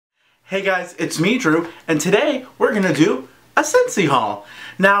Hey guys, it's me, Drew, and today we're going to do a Scentsy haul.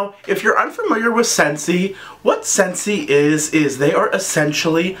 Now, if you're unfamiliar with Scentsy, what Scentsy is they are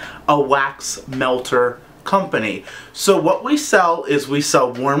essentially a wax melter company. So what we sell is we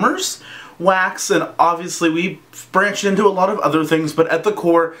sell warmers, wax, and obviously we branched into a lot of other things, but at the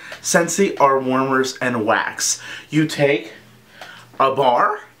core, Scentsy are warmers and wax. You take a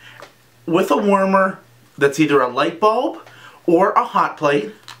bar with a warmer that's either a light bulb or a hot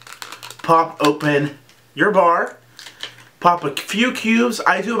plate, pop open your bar, pop a few cubes.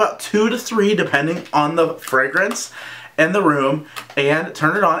 I do about 2 to 3 depending on the fragrance and the room, and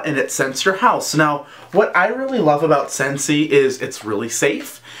turn it on and it scents your house. Now, what I really love about Scentsy is it's really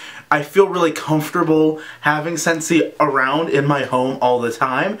safe. I feel really comfortable having Scentsy around in my home all the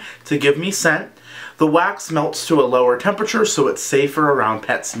time to give me scent. The wax melts to a lower temperature, so it's safer around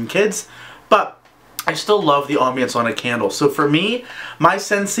pets and kids, but I still love the ambience on a candle. So for me, my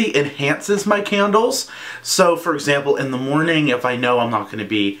Scentsy enhances my candles. So for example, in the morning, if I know I'm not going to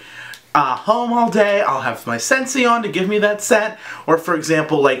be home all day, I'll have my Scentsy on to give me that scent. Or for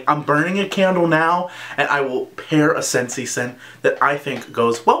example, like I'm burning a candle now, and I will pair a Scentsy scent that I think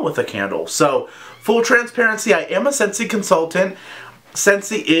goes well with a candle. So full transparency, I am a Scentsy consultant.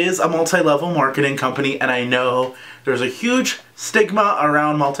 Scentsy is a multi-level marketing company, and I know there's a huge stigma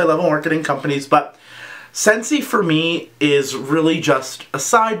around multi-level marketing companies, but Scentsy for me is really just a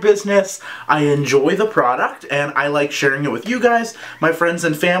side business. I enjoy the product and I like sharing it with you guys, my friends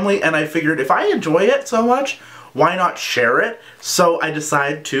and family, and I figured if I enjoy it so much, why not share it? So I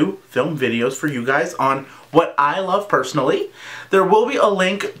decided to film videos for you guys on what I love personally. There will be a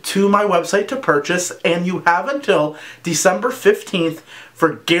link to my website to purchase, and you have until December 15th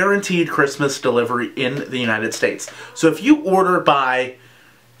for guaranteed Christmas delivery in the United States. So if you order by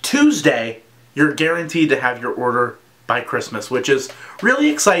Tuesday, you're guaranteed to have your order by Christmas, which is really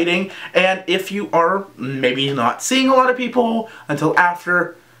exciting. And if you are maybe not seeing a lot of people until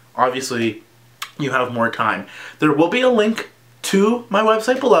after, obviously you have more time. There will be a link to my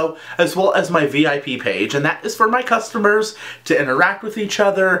website below, as well as my VIP page, and that is for my customers to interact with each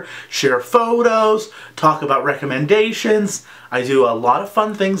other, share photos, talk about recommendations. I do a lot of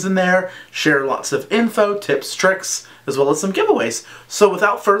fun things in there, share lots of info, tips, tricks, as well as some giveaways. So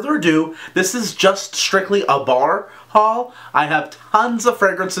without further ado, this is just strictly a bar haul. I have tons of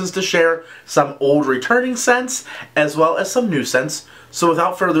fragrances to share, some old returning scents, as well as some new scents. So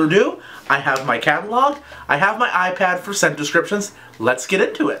without further ado, I have my catalog, I have my iPad for scent descriptions. Let's get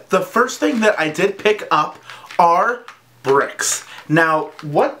into it. The first thing that I did pick up are bricks. Now,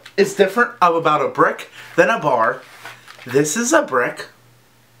 what is different about a brick than a bar? This is a brick,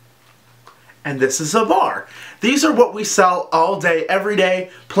 and this is a bar. These are what we sell all day, every day.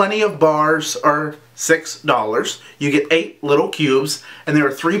 Plenty of bars are $6. You get 8 little cubes, and they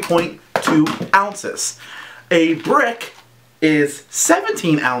are 3.2 ounces. A brick is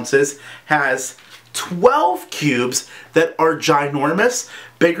 17 ounces, has 12 cubes that are ginormous,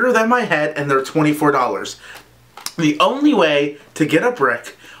 bigger than my head, and they're $24. The only way to get a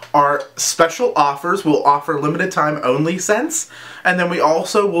brick are special offers. We'll offer limited time only scents, and then we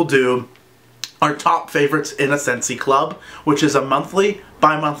also will do our top favorites in a Scentsy Club, which is a monthly,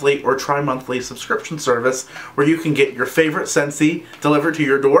 bi-monthly, or tri-monthly subscription service where you can get your favorite Scentsy delivered to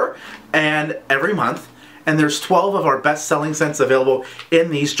your door and every month. And there's 12 of our best-selling scents available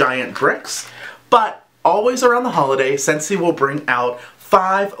in these giant bricks. But always around the holiday, Scentsy will bring out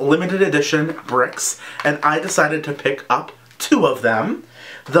 5 limited edition bricks, and I decided to pick up 2 of them.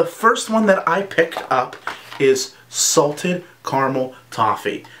 The first one that I picked up is Salted Caramel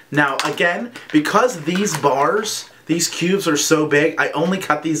Toffee. Now again, because these bars, these cubes are so big, I only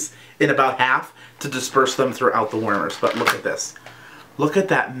cut these in about half to disperse them throughout the warmers. But look at this. Look at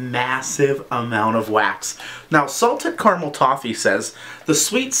that massive amount of wax. Now, Salted Caramel Toffee says, the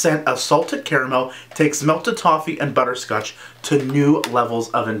sweet scent of salted caramel takes melted toffee and butterscotch to new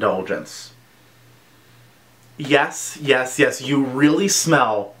levels of indulgence. Yes, yes, yes, you really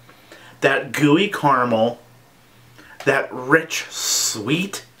smell that gooey caramel, that rich,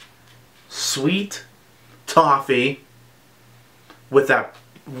 sweet toffee with that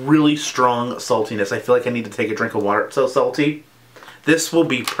really strong saltiness. I feel like I need to take a drink of water. It's so salty. This will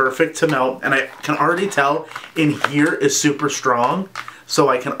be perfect to melt, and I can already tell in here is super strong, so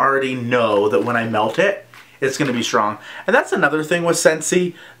I can already know that when I melt it, it's going to be strong. And that's another thing with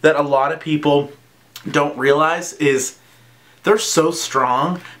Scentsy that a lot of people don't realize is they're so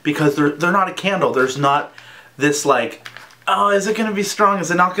strong because they're not a candle. There's not this like, oh, is it going to be strong? Is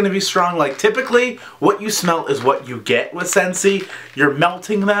it not going to be strong? Like typically what you smell is what you get with Scentsy. You're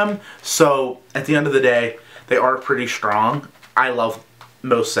melting them, so at the end of the day, they are pretty strong. I love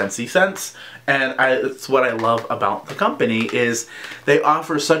most Scentsy scents, and it's what I love about the company is they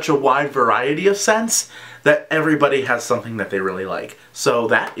offer such a wide variety of scents that everybody has something that they really like. So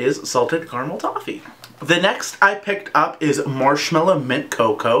that is salted caramel toffee. The next I picked up is Marshmallow Mint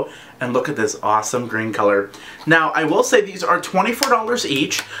Cocoa, and look at this awesome green color. Now, I will say these are $24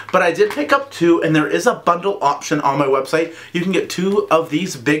 each, but I did pick up 2, and there is a bundle option on my website. You can get 2 of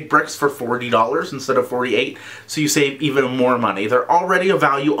these big bricks for $40 instead of $48, so you save even more money. They're already a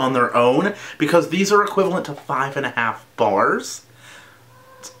value on their own because these are equivalent to 5.5 bars.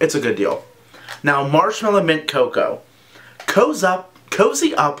 It's a good deal. Now, Marshmallow Mint Cocoa.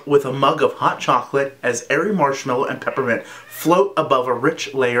 Cozy up with a mug of hot chocolate as airy marshmallow and peppermint float above a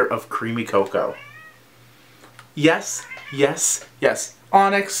rich layer of creamy cocoa. Yes, yes, yes.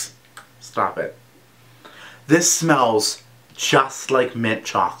 Onyx, stop it. This smells just like mint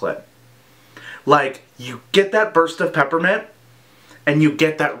chocolate. Like, you get that burst of peppermint and you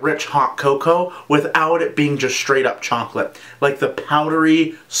get that rich hot cocoa without it being just straight up chocolate. Like the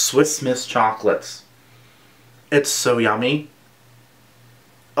powdery Swiss Miss chocolates. It's so yummy.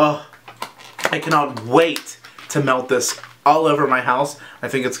 Oh, I cannot wait to melt this all over my house. I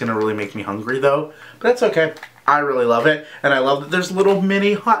think it's going to really make me hungry though, but that's okay. I really love it, and I love that there's little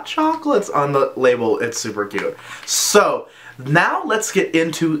mini hot chocolates on the label. It's super cute. So, now let's get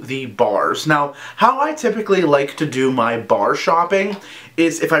into the bars. Now, how I typically like to do my bar shopping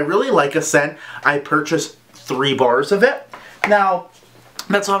is if I really like a scent, I purchase 3 bars of it. Now,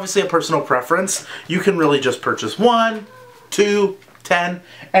 that's obviously a personal preference. You can really just purchase 1, 2, 10,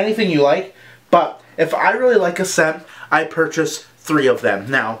 anything you like, but if I really like a scent, I purchase 3 of them.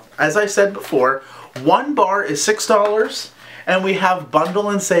 Now, as I said before, 1 bar is $6, and we have bundle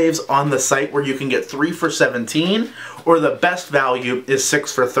and saves on the site where you can get 3 for $17, or the best value is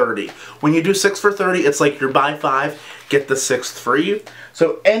 6 for $30. When you do 6 for $30, it's like you're buy 5, get the 6th free.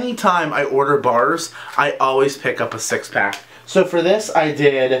 So anytime I order bars, I always pick up a 6-pack. So for this, I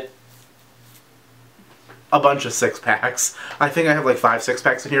did a bunch of 6-packs. I think I have like 5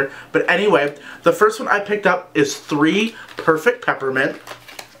 6-packs in here. But anyway, the first one I picked up is 3 Perfect Peppermint.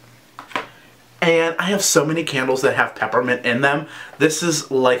 And I have so many candles that have peppermint in them. This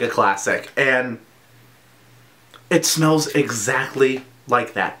is like a classic. And it smells exactly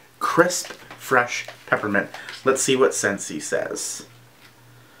like that. Crisp, fresh peppermint. Let's see what Scentsy says.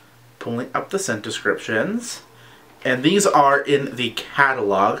 Pulling up the scent descriptions. And these are in the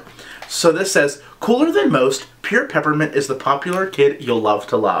catalog. So this says, cooler than most, pure peppermint is the popular kid you'll love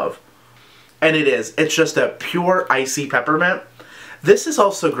to love. And it is. It's just a pure icy peppermint. This is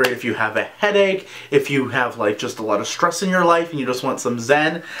also great if you have a headache, if you have like just a lot of stress in your life and you just want some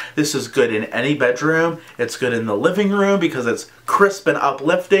zen. This is good in any bedroom. It's good in the living room because it's crisp and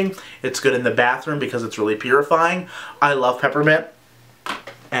uplifting. It's good in the bathroom because it's really purifying. I love peppermint,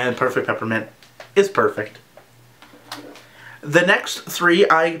 and Perfect Peppermint is perfect. The next 3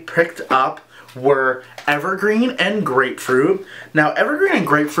 I picked up were Evergreen and Grapefruit. Now, Evergreen and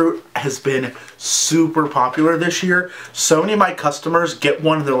Grapefruit has been super popular this year. So many of my customers get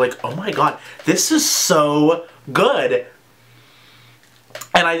one and they're like, oh my god, this is so good.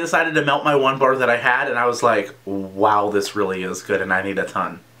 And I decided to melt my 1 bar that I had, and I was like, wow, this really is good, and I need a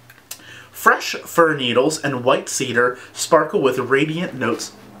ton. Fresh fir needles and white cedar sparkle with radiant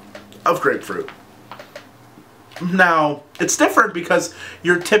notes of grapefruit. Now, it's different because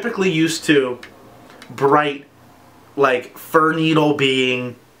you're typically used to bright, like, fir needle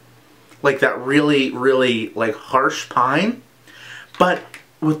being like that really, really, like, harsh pine. But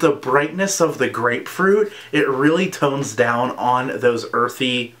with the brightness of the grapefruit, it really tones down on those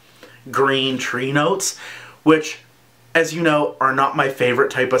earthy green tree notes, which, as you know, are not my favorite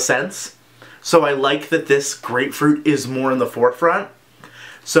type of scents. So I like that this grapefruit is more in the forefront.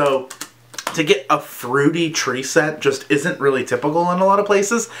 So to get a fruity tree scent just isn't really typical in a lot of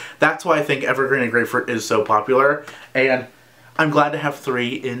places. That's why I think Evergreen and Grapefruit is so popular, and I'm glad to have 3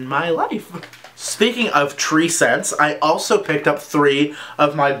 in my life. Speaking of tree scents, I also picked up 3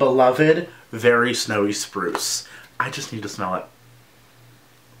 of my beloved Very Snowy Spruce. I just need to smell it.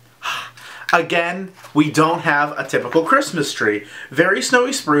 Again, we don't have a typical Christmas tree. Very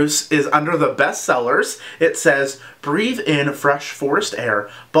Snowy Spruce is under the best sellers. It says, breathe in fresh forest air,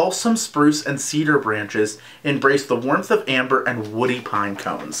 balsam, spruce, and cedar branches embrace the warmth of amber and woody pine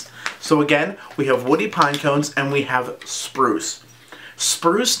cones. So again, we have woody pine cones and we have spruce.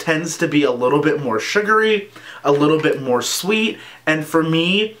 Spruce tends to be a little bit more sugary, a little bit more sweet, and for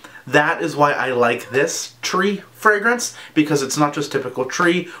me, that is why I like this tree fragrance, because it's not just typical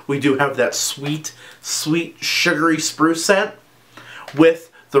tree. We do have that sweet, sweet, sugary spruce scent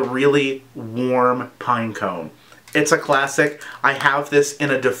with the really warm pine cone. It's a classic. I have this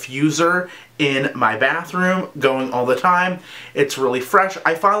in a diffuser in my bathroom going all the time. It's really fresh.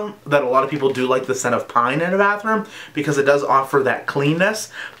 I found that a lot of people do like the scent of pine in a bathroom because it does offer that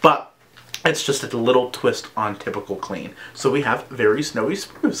cleanness, but it's just a little twist on typical clean. So we have Very Snowy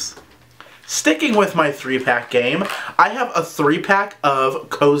Spruce. Sticking with my 3-pack game, I have a 3-pack of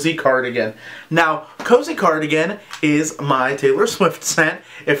Cozy Cardigan. Now, Cozy Cardigan is my Taylor Swift scent.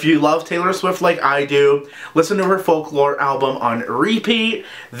 If you love Taylor Swift like I do, listen to her Folklore album on repeat.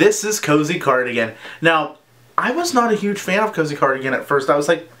 This is Cozy Cardigan. Now, I was not a huge fan of Cozy Cardigan at first. I was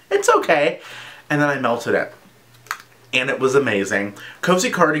like, it's okay. And then I melted it. And it was amazing. Cozy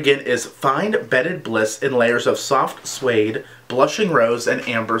Cardigan is fine bedded bliss in layers of soft suede, blushing rose, and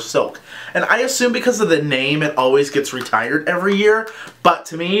amber silk. And I assume because of the name it always gets retired every year, but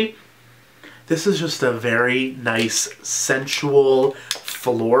to me, this is just a very nice, sensual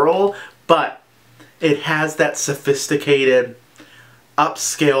floral, but it has that sophisticated,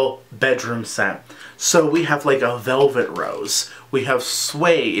 upscale bedroom scent. So we have like a velvet rose, we have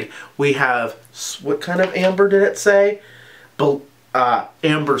suede, we have, what kind of amber did it say?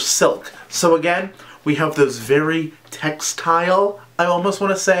 Amber silk. So again, we have those very textile, I almost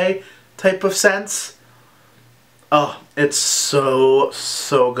want to say, type of scents. Oh, it's so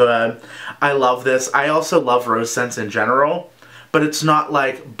good. I love this. I also love rose scents in general, but it's not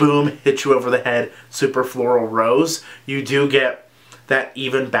like boom, hit you over the head, super floral rose. You do get that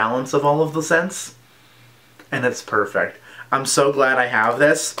even balance of all of the scents, and it's perfect. I'm so glad I have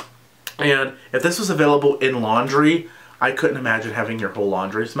this, and if this was available in laundry, I couldn't imagine having your whole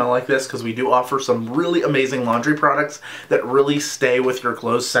laundry smell like this, because we do offer some really amazing laundry products that really stay with your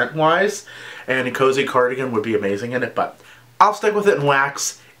clothes scent-wise, and a Cozy Cardigan would be amazing in it, but I'll stick with it in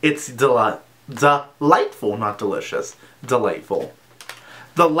wax. It's delightful, not delicious. Delightful.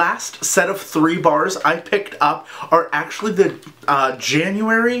 The last set of 3 bars I picked up are actually the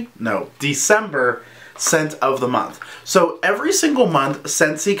December scent of the month. So every single month,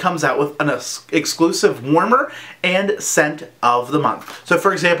 Scentsy comes out with an exclusive warmer and scent of the month. So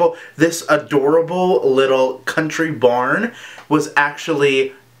for example, this adorable little country barn was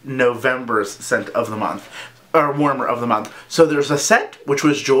actually November's scent of the month, or warmer of the month. So there's a scent, which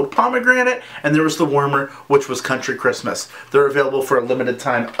was Jeweled Pomegranate, and there was the warmer, which was Country Christmas. They're available for a limited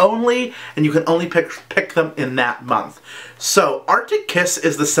time only, and you can only pick them in that month. So Arctic Kiss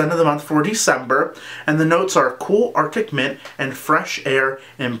is the scent of the month for December, and the notes are cool Arctic mint and fresh air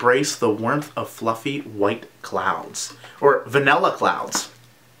embrace the warmth of fluffy white clouds, or vanilla clouds.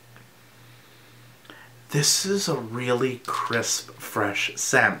 This is a really crisp, fresh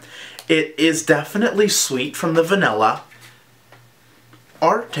scent. It is definitely sweet from the vanilla.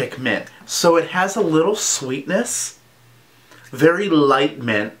 Arctic mint, so it has a little sweetness. Very light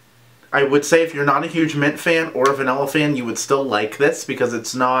mint. I would say if you're not a huge mint fan or a vanilla fan, you would still like this because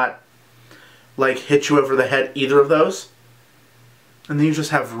it's not like hit you over the head, either of those. And then you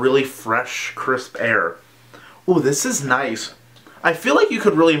just have really fresh, crisp air. Oh, this is nice. I feel like you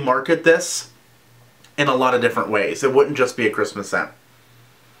could really market this in a lot of different ways. It wouldn't just be a Christmas scent.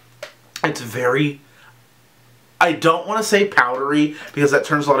 It's very, I don't want to say powdery because that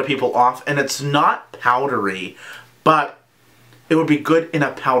turns a lot of people off, and it's not powdery, but it would be good in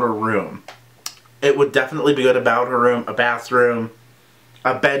a powder room. It would definitely be good in a powder room, a bathroom,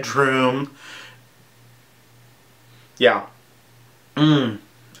 a bedroom. Yeah.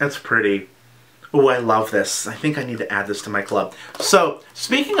 That's pretty. Oh, I love this. I think I need to add this to my club. So,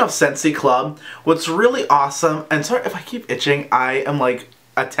 speaking of Scentsy Club, what's really awesome, and sorry if I keep itching, I am like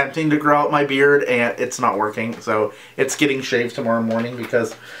attempting to grow out my beard and it's not working, so it's getting shaved tomorrow morning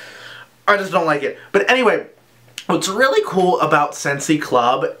because I just don't like it. But anyway, what's really cool about Scentsy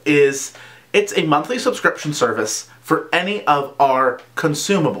Club is it's a monthly subscription service for any of our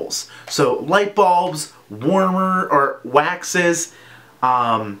consumables. So light bulbs, warmer or waxes,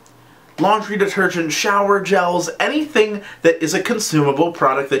 laundry detergent, shower gels, anything that is a consumable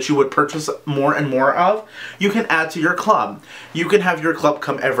product that you would purchase more and more of, you can add to your club. You can have your club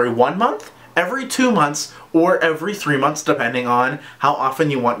come every 1 month, every 2 months, or every 3 months, depending on how often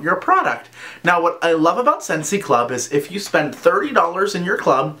you want your product. Now, what I love about Scentsy Club is if you spend $30 in your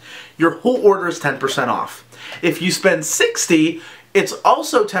club, your whole order is 10% off. If you spend $60, it's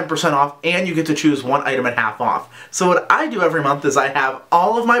also 10% off, and you get to choose one item at half off. So what I do every month is I have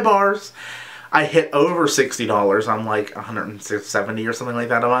all of my bars. I hit over $60. I'm like $170 or something like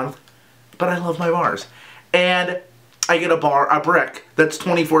that a month. But I love my bars. And I get a brick that's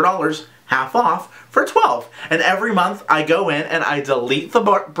 $24, half off, for $12. And every month I go in and I delete the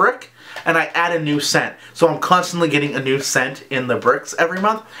brick. and I add a new scent. So I'm constantly getting a new scent in the bricks every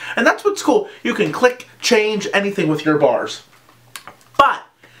month. And that's what's cool. You can click, change anything with your bars. But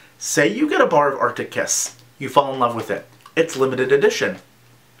say you get a bar of Arctic Kiss. You fall in love with it. It's limited edition.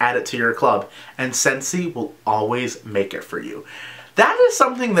 Add it to your club. And Scentsy will always make it for you. That is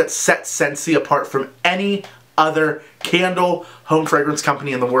something that sets Scentsy apart from any other candle home fragrance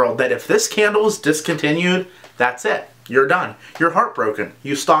company in the world. That if this candle is discontinued, that's it. You're done. You're heartbroken.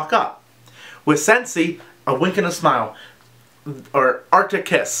 You stock up. With Scentsy, a wink and a smile, or Arctic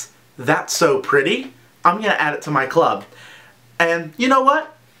Kiss, that's so pretty, I'm going to add it to my club. And you know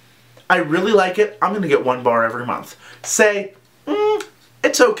what? I really like it. I'm going to get 1 bar every month. Say,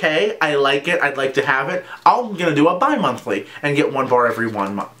 it's okay. I like it. I'd like to have it. I'm going to do a bi-monthly and get 1 bar every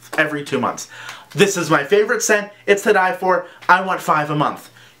 1 month, every 2 months. This is my favorite scent. It's to die for. I want 5 a month.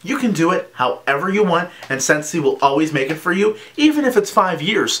 You can do it however you want, and Scentsy will always make it for you. Even if it's 5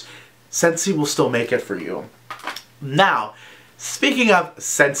 years, Scentsy will still make it for you. Now, speaking of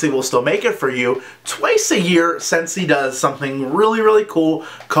Scentsy will still make it for you, twice a year Scentsy does something really, really cool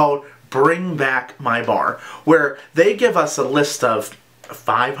called Bring Back My Bar, where they give us a list of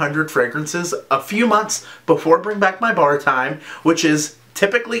 500 fragrances a few months before Bring Back My Bar time, which is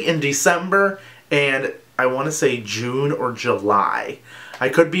typically in December and I want to say June or July. I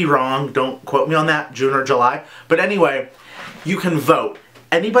could be wrong, don't quote me on that, June or July. But anyway, you can vote.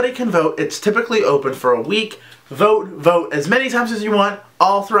 Anybody can vote. It's typically open for a week. Vote as many times as you want,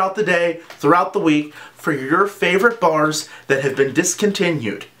 all throughout the day, throughout the week, for your favorite bars that have been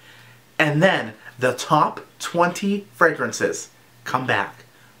discontinued. And then the top 20 fragrances come back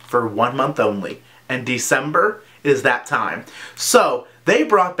for 1 month only. And December is that time. So they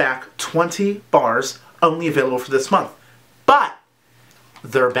brought back 20 bars only available for this month. But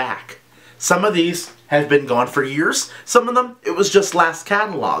they're back. Some of these have been gone for years. Some of them, it was just last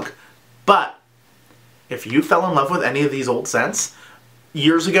catalog. But if you fell in love with any of these old scents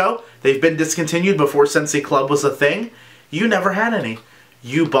years ago, they've been discontinued before Scentsy Club was a thing, you never had any.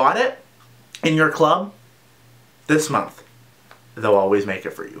 You bought it in your club this month. They'll always make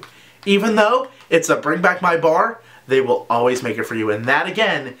it for you. Even though it's a Bring Back My Bar, they will always make it for you. And that,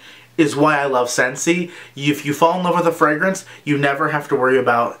 again, is why I love Scentsy. If you fall in love with a fragrance, you never have to worry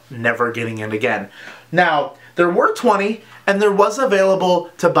about never getting it again. Now, there were 20, and there was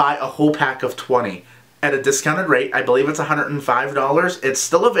available to buy a whole pack of 20 at a discounted rate. I believe it's $105. It's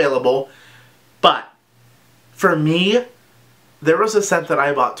still available, but for me, there was a scent that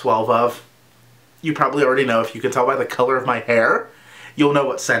I bought 12 of. You probably already know. If you can tell by the color of my hair, you'll know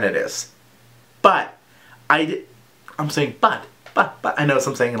what scent it is. But I'm saying but I notice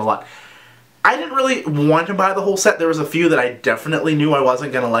I'm saying it a lot. I didn't really want to buy the whole set. There was a few that I definitely knew I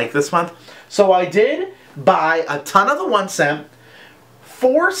wasn't going to like this month. So I did buy a ton of the one scent.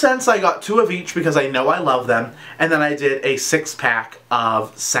 4 scents, I got 2 of each because I know I love them. And then I did a 6-pack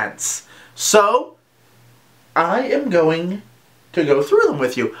of scents. So I am going to go through them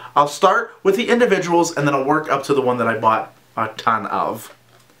with you. I'll start with the individuals and then I'll work up to the one that I bought a ton of.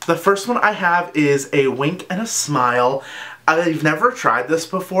 The first one I have is a Wink and a Smile. I've never tried this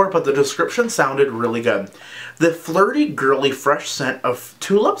before, but the description sounded really good. The flirty, girly, fresh scent of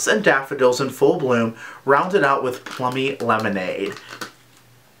tulips and daffodils in full bloom, rounded out with plummy lemonade.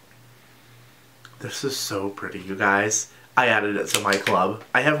 This is so pretty, you guys. I added it to my club.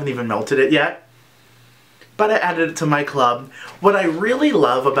 I haven't even melted it yet, but I added it to my club. What I really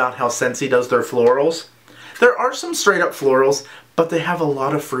love about how Scentsy does their florals, there are some straight up florals, but they have a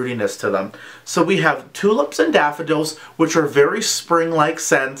lot of fruitiness to them. So we have tulips and daffodils, which are very spring-like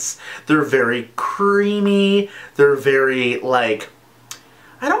scents. They're very creamy. They're very, like,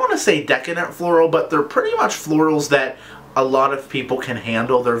 I don't want to say decadent floral, but they're pretty much florals that a lot of people can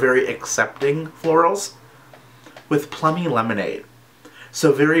handle. They're very accepting florals with plummy lemonade.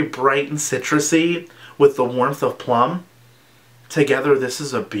 So very bright and citrusy with the warmth of plum. Together, this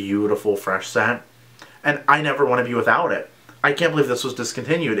is a beautiful fresh scent. And I never want to be without it. I can't believe this was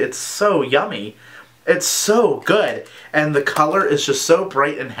discontinued. It's so yummy. It's so good. And the color is just so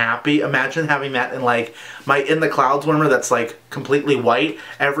bright and happy. Imagine having that in like my In the Clouds warmer that's like completely white.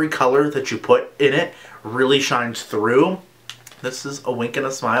 Every color that you put in it really shines through. This is a Wink and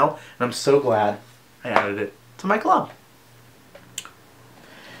a Smile. And I'm so glad I added it to my club.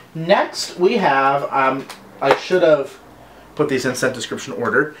 Next we have, I should have put these in scent description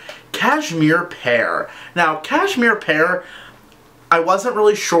order, Cashmere Pear. Now, Cashmere Pear, I wasn't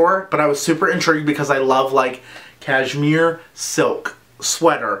really sure, but I was super intrigued because I love like cashmere, silk,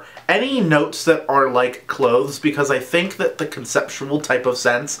 sweater, any notes that are like clothes, because I think that the conceptual type of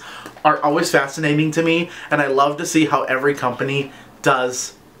scents are always fascinating to me, and I love to see how every company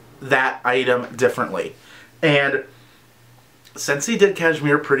does that item differently. And Scentsy did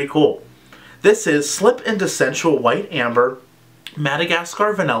cashmere pretty cool. This is Slip into Sensual White Amber,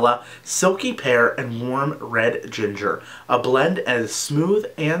 Madagascar Vanilla, Silky Pear, and Warm Red Ginger. A blend as smooth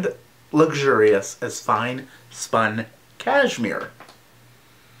and luxurious as fine spun cashmere.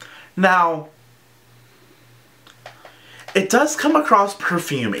 Now, it does come across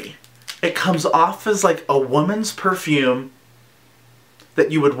perfumey. It comes off as like a woman's perfume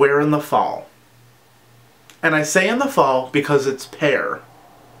that you would wear in the fall. And I say in the fall because it's pear.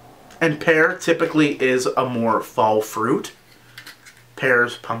 And pear typically is a more fall fruit.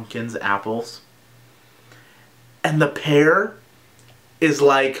 Pears, pumpkins, apples. And the pear is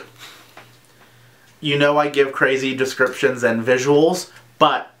like, you know, I give crazy descriptions and visuals,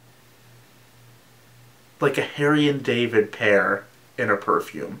 but like a Harry and David pear in a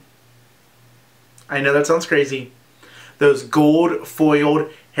perfume. I know that sounds crazy. Those gold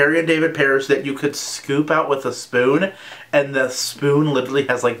foiled Harry and David pears that you could scoop out with a spoon, and the spoon literally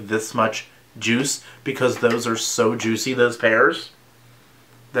has like this much juice because those are so juicy, those pears.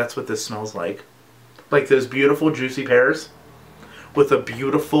 That's what this smells like. Like those beautiful juicy pears with a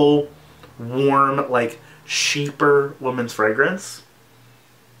beautiful, warm, like sheeper woman's fragrance.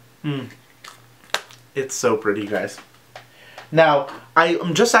 It's so pretty, guys. Now,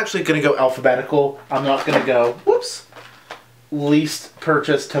 I'm just actually going to go alphabetical. I'm not going to go, whoops, least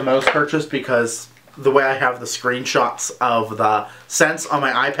purchase to most purchase, because the way I have the screenshots of the scents on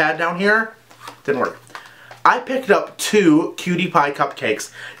my iPad down here didn't work. I picked up 2 Cutie Pie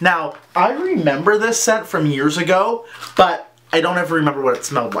cupcakes. Now, I remember this scent from years ago, but I don't ever remember what it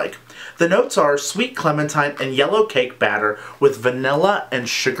smelled like. The notes are sweet clementine and yellow cake batter with vanilla and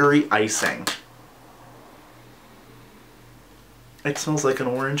sugary icing. It smells like an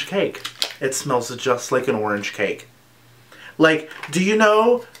orange cake. It smells just like an orange cake. Like, do you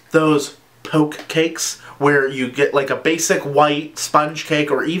know those poke cakes where you get like a basic white sponge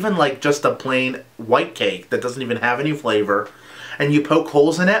cake, or even like just a plain white cake that doesn't even have any flavor, and you poke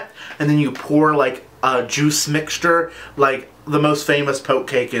holes in it and then you pour like a juice mixture? Like the most famous poke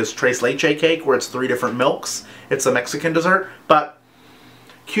cake is Tres Leche cake, where it's 3 different milks. It's a Mexican dessert, but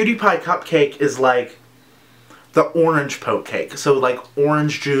Cutie Pie cupcake is like the orange poke cake. So like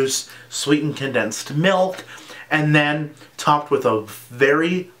orange juice, sweetened condensed milk, and then topped with a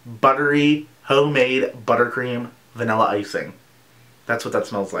very buttery homemade buttercream vanilla icing. That's what that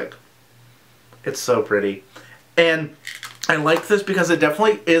smells like. It's so pretty. And I like this because it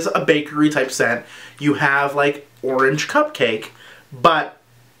definitely is a bakery type scent. You have like orange cupcake, but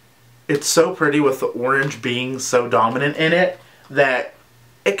it's so pretty with the orange being so dominant in it that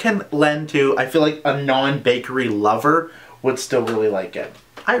it can lend to, I feel like a non-bakery lover would still really like it.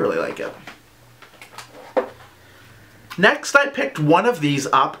 I really like it. Next, I picked one of these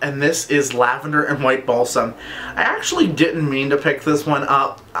up, and this is Lavender and White Balsam. I actually didn't mean to pick this one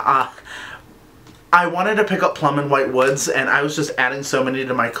up. I wanted to pick up Plum and White Woods, and I was just adding so many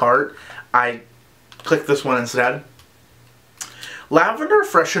to my cart. I clicked this one instead. Lavender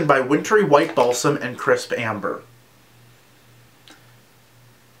freshened by wintry white balsam and crisp amber.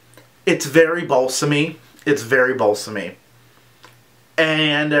 It's very balsamy. It's very balsamy.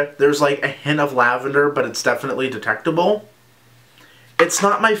 And there's like a hint of lavender, but it's definitely detectable. It's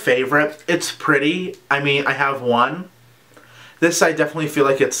not my favorite. It's pretty. I mean, I have one. This I definitely feel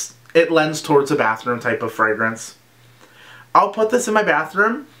like it lends towards a bathroom type of fragrance. I'll put this in my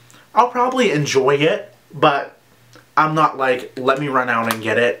bathroom. I'll probably enjoy it, but I'm not like, let me run out and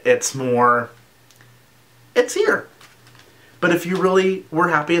get it. It's more, it's here. But if you really were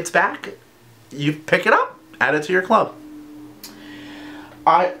happy it's back, you pick it up, add it to your club.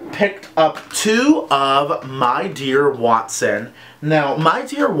 I picked up 2 of My Dear Watson. Now, My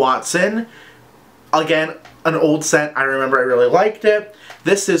Dear Watson, again, an old scent. I remember I really liked it.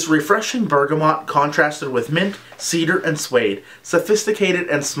 This is refreshing bergamot contrasted with mint, cedar, and suede. Sophisticated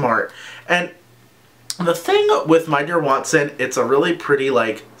and smart. And the thing with My Dear Watson, it's a really pretty,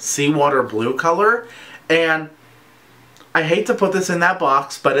 like, seawater blue color. And I hate to put this in that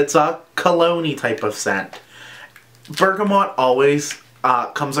box, but it's a cologne-y type of scent. Bergamot always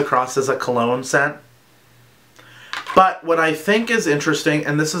comes across as a cologne scent. But what I think is interesting,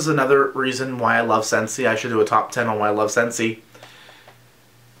 and this is another reason why I love Scentsy, I should do a top 10 on why I love Scentsy.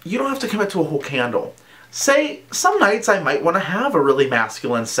 You don't have to commit to a whole candle. Say, some nights I might want to have a really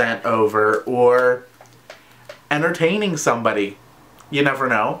masculine scent over, or entertaining somebody, you never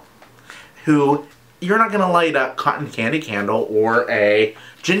know, who you're not going to light a cotton candy candle or a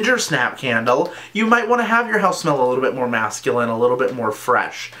ginger snap candle. You might want to have your house smell a little bit more masculine, a little bit more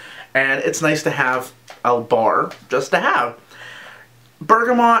fresh. And it's nice to have a bar just to have.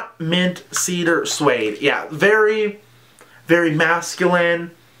 bergamot, mint, cedar, suede. Yeah, very, very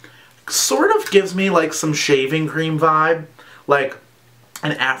masculine. Sort of gives me like some shaving cream vibe. Like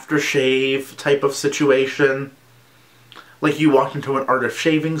an aftershave type of situation. Like you walk into an Art of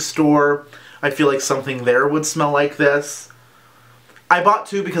Shaving store. I feel like something there would smell like this. I bought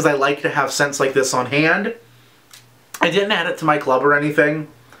two because I like to have scents like this on hand. I didn't add it to my club or anything.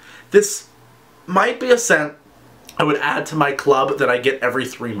 This might be a scent I would add to my club that I get every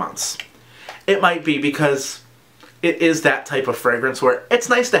 3 months. It might be because it is that type of fragrance where it's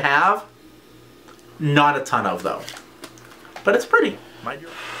nice to have, not a ton of though. But it's pretty.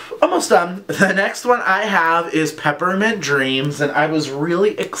 Almost done. The next one I have is Peppermint Dreams, and I was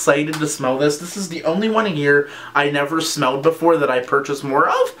really excited to smell this. This is the only one here I never smelled before that I purchased more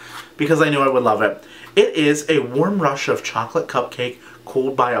of because I knew I would love it. It is a warm rush of chocolate cupcake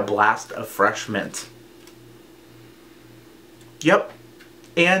cooled by a blast of fresh mint. Yep.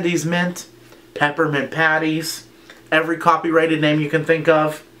 Andes mint, peppermint patties, every copyrighted name you can think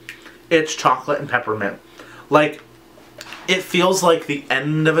of. It's chocolate and peppermint. Like, it feels like the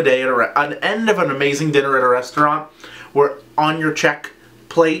end of a day at an end of an amazing dinner at a restaurant where on your check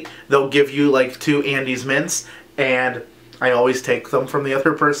plate they'll give you like 2 Andes mints, and I always take them from the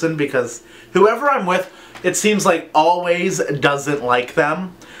other person because whoever I'm with, it seems like always doesn't like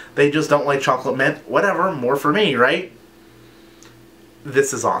them. They just don't like chocolate mint. Whatever, more for me, right?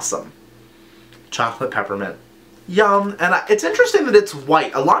 This is awesome. Chocolate peppermint. Yum. And it's interesting that it's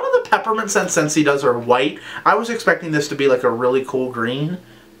white. A lot of the peppermint scents Scentsy does are white. I was expecting this to be like a really cool green,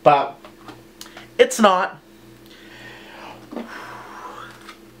 but it's not.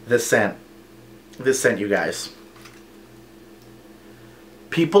 This scent, you guys.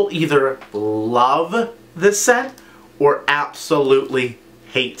 People either love this scent or absolutely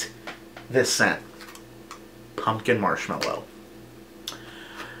hate this scent. Pumpkin marshmallow.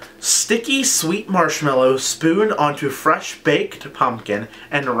 Sticky sweet marshmallow spooned onto fresh baked pumpkin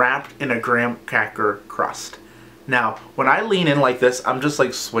and wrapped in a graham cracker crust. Now, when I lean in like this, I'm just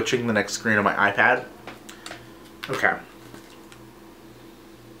like switching the next screen on my iPad. Okay.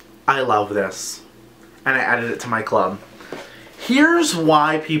 I love this. And I added it to my club. Here's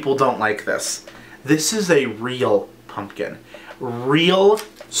why people don't like this. This is a real pumpkin. Real,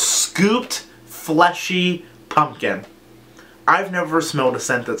 scooped, fleshy pumpkin. I've never smelled a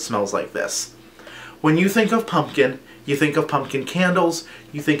scent that smells like this. When you think of pumpkin, you think of pumpkin candles,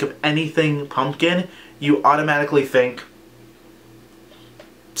 you think of anything pumpkin, you automatically think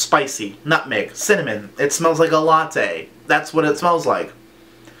spicy, nutmeg, cinnamon. It smells like a latte. That's what it smells like.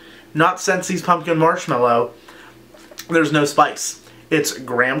 Not Scentsy's pumpkin marshmallow. There's no spice. It's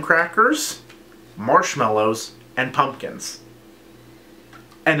graham crackers, marshmallows, and pumpkins.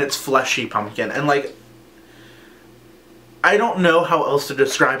 And it's fleshy pumpkin. And like, I don't know how else to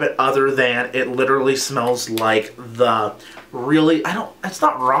describe it other than it literally smells like the really, it's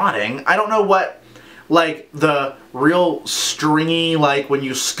not rotting. I don't know what, like the real stringy, like when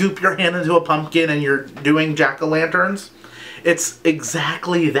you scoop your hand into a pumpkin and you're doing jack-o'-lanterns. It's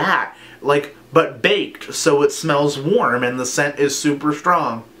exactly that, like, but baked, so it smells warm and the scent is super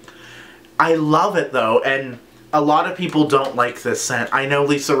strong. I love it though, and a lot of people don't like this scent. I know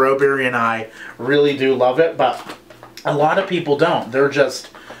Lisa Roberry and I really do love it, but a lot of people don't. They're just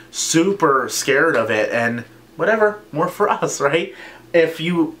super scared of it, and whatever, more for us, right? If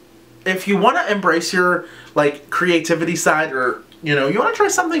you want to embrace your like creativity side, or you know, you want to try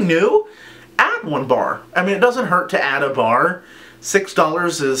something new, add 1 bar. I mean, it doesn't hurt to add a bar.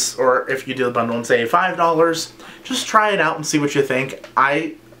 $6 is, or if you do the bundle and say $5, just try it out and see what you think.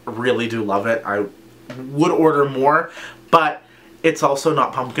 I really do love it. I would order more, but it's also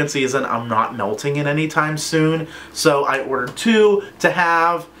not pumpkin season. I'm not melting it anytime soon. So I ordered 2 to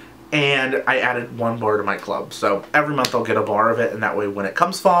have, and I added 1 bar to my club. So every month I'll get a bar of it, and that way when it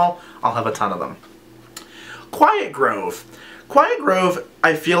comes fall, I'll have a ton of them. Quiet Grove. Quiet Grove,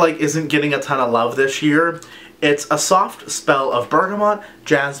 I feel like, isn't getting a ton of love this year. It's a soft spell of bergamot,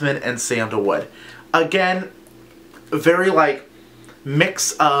 jasmine, and sandalwood. Again, very like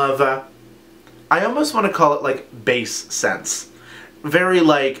mix of, I almost want to call it like base scents. Very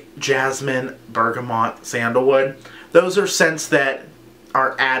like jasmine, bergamot, sandalwood. Those are scents that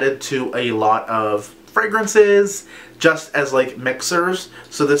are added to a lot of fragrances just as like mixers.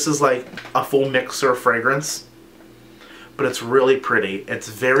 So this is like a full mixer fragrance. But it's really pretty. It's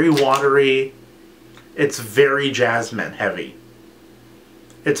very watery. It's very jasmine heavy.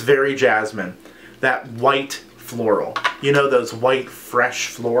 It's very jasmine. That white floral. You know those white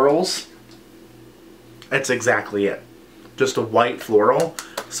fresh florals? That's exactly it. Just a white floral.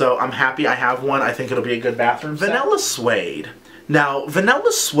 So I'm happy I have one. I think it'll be a good bathroom scent. Vanilla Suede. Now,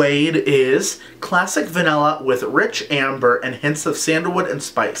 Vanilla Suede is classic vanilla with rich amber and hints of sandalwood and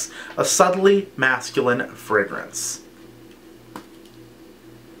spice. A subtly masculine fragrance.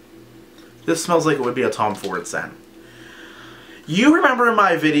 This smells like it would be a Tom Ford scent. You remember in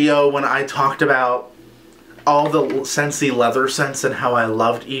my video when I talked about all the Scentsy leather scents and how I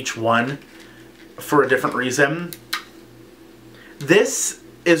loved each one for a different reason? This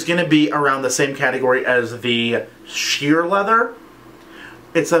is going to be around the same category as the sheer leather.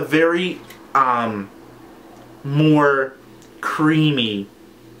 It's a very more creamy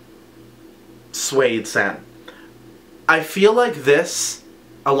suede scent. I feel like this,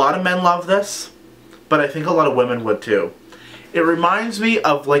 a lot of men love this, but I think a lot of women would too. It reminds me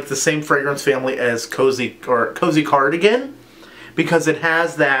of like the same fragrance family as Cozy Cardigan, because it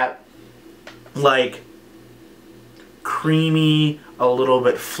has that like creamy, a little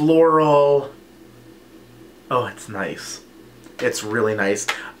bit floral. Oh, it's nice. It's really nice.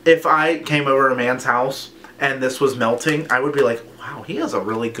 If I came over to a man's house and this was melting, I would be like, wow, he has a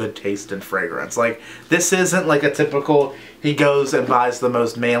really good taste in fragrance. Like, this isn't like a typical, he goes and buys the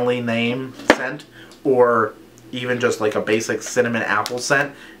most manly name scent, or even just like a basic cinnamon apple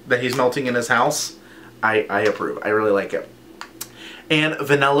scent that he's melting in his house. I approve. I really like it. And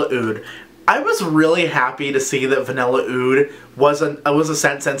Vanilla Oud. I was really happy to see that Vanilla Oud was a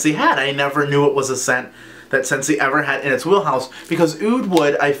scent Scentsy had. I never knew it was a scent that Scentsy ever had in its wheelhouse, because Oud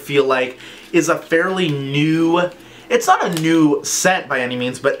Wood, I feel like, is a fairly new, it's not a new scent by any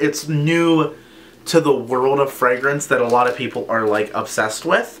means, but it's new to the world of fragrance that a lot of people are like obsessed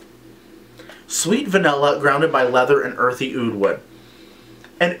with. Sweet vanilla grounded by leather and earthy oud wood.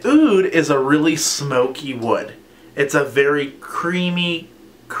 And oud is a really smoky wood. It's a very creamy,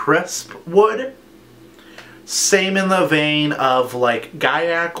 crisp wood. Same in the vein of like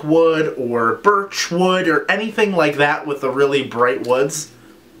Gaiac wood or birch wood or anything like that with the really bright woods.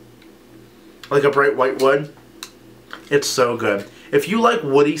 Like a bright white wood. It's so good. If you like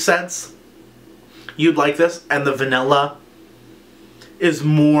woody scents, you'd like this. And the vanilla is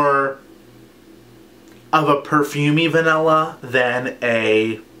more of a perfumey vanilla than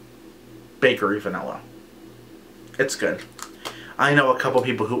a bakery vanilla. It's good. I know a couple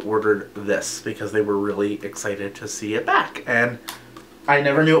people who ordered this because they were really excited to see it back, and I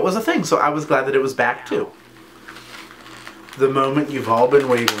never knew it was a thing, so I was glad that it was back too. The moment you've all been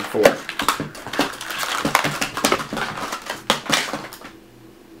waiting for.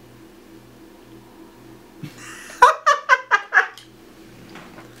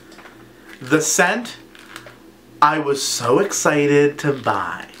 The scent I was so excited to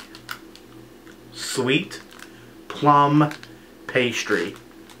buy. Sweet Plum Pastry.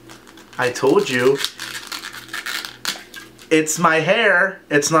 I told you, it's my hair.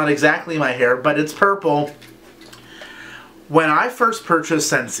 It's not exactly my hair, but it's purple. When I first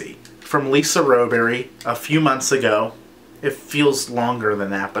purchased Scentsy from Lisa Rowberry a few months ago, it feels longer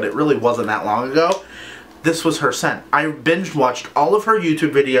than that, but it really wasn't that long ago, this was her scent. I binge watched all of her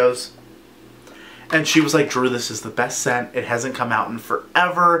YouTube videos, and she was like, Drew, this is the best scent. It hasn't come out in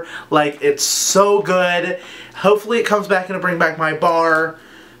forever. Like, it's so good. Hopefully it comes back and it'll bring back my bar,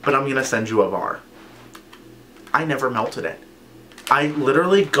 but I'm going to send you a bar. I never melted it. I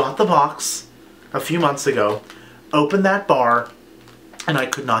literally got the box a few months ago, opened that bar, and I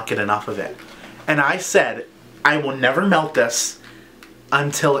could not get enough of it. And I said, I will never melt this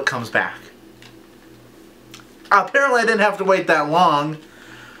until it comes back. Apparently I didn't have to wait that long.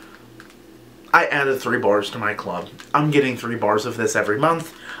 I added 3 bars to my club. I'm getting 3 bars of this every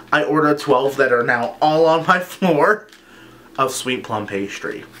month. I ordered 12 that are now all on my floor of Sweet Plum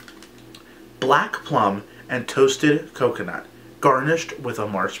Pastry. Black plum and toasted coconut, garnished with a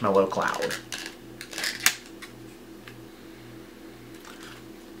marshmallow cloud.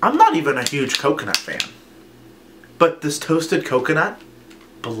 I'm not even a huge coconut fan, but this toasted coconut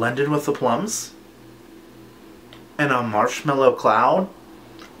blended with the plums and a marshmallow cloud,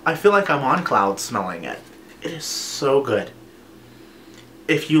 I feel like I'm on clouds smelling it. It is so good.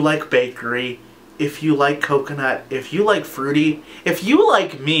 If you like bakery, if you like coconut, if you like fruity, if you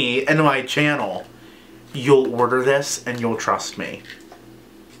like me and my channel, you'll order this and you'll trust me.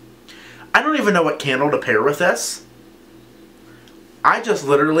 I don't even know what candle to pair with this. I just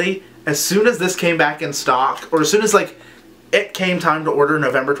literally, as soon as this came back in stock, or as soon as like it came time to order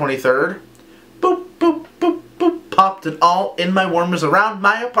November 23rd, boop, boop, boop, boop, popped it all in my warmers around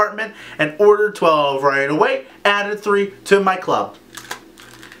my apartment and ordered 12 right away, added 3 to my club.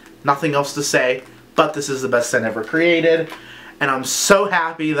 Nothing else to say, but this is the best scent ever created, and I'm so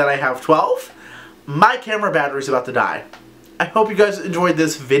happy that I have 12. My camera battery's about to die. I hope you guys enjoyed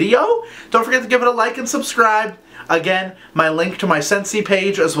this video. Don't forget to give it a like and subscribe. Again, my link to my Scentsy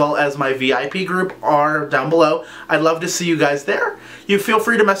page as well as my VIP group are down below. I'd love to see you guys there. You feel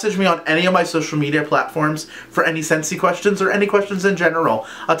free to message me on any of my social media platforms for any Scentsy questions or any questions in general.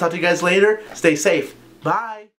 I'll talk to you guys later. Stay safe. Bye.